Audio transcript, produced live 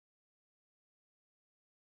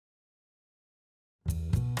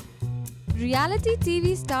Reality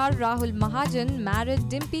TV star Rahul Mahajan married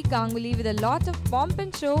Dimpy Ganguly with a lot of pomp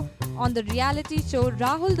and show on the reality show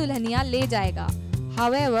Rahul Dulhaniya Le Jayega.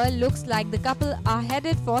 However, looks like the couple are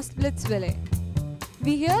headed for splitsville.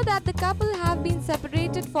 We hear that the couple have been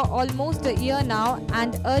separated for almost a year now,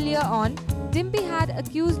 and earlier on, Dimpy had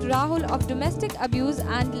accused Rahul of domestic abuse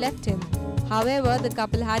and left him. However, the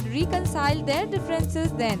couple had reconciled their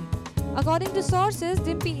differences then. According to sources,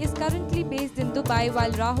 Dimpy is currently based in Dubai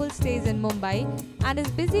while Rahul stays in Mumbai and is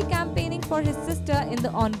busy campaigning for his sister in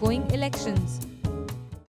the ongoing elections.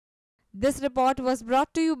 This report was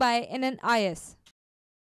brought to you by NNIS.